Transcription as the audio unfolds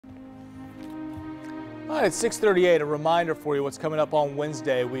All right, it's 6:38. A reminder for you what's coming up on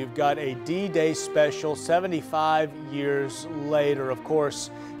Wednesday. We've got a D-Day special 75 years later. Of course,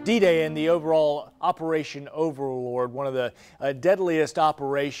 D-Day and the overall Operation Overlord, one of the deadliest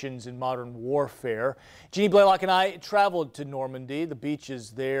operations in modern warfare. Jeannie Blaylock and I traveled to Normandy, the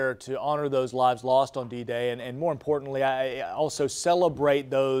beaches there, to honor those lives lost on D-Day. And more importantly, I also celebrate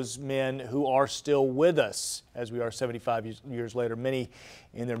those men who are still with us as we are 75 years later, many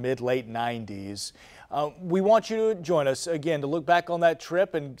in their mid-late 90s. We want you to join us again to look back on that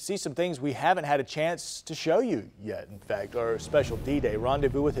trip and see some things we haven't had a chance to show you yet. In fact, our special D-Day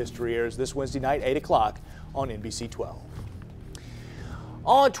Rendezvous with History airs this Wednesday night, 8 o'clock on NBC 12.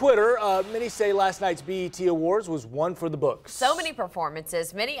 On Twitter, many say last night's BET Awards was one for the books. So many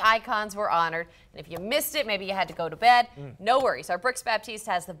performances, many icons were honored. And if you missed it, maybe you had to go to bed. No worries. Our Brooks Baptiste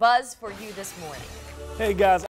has the buzz for you this morning. Hey, guys.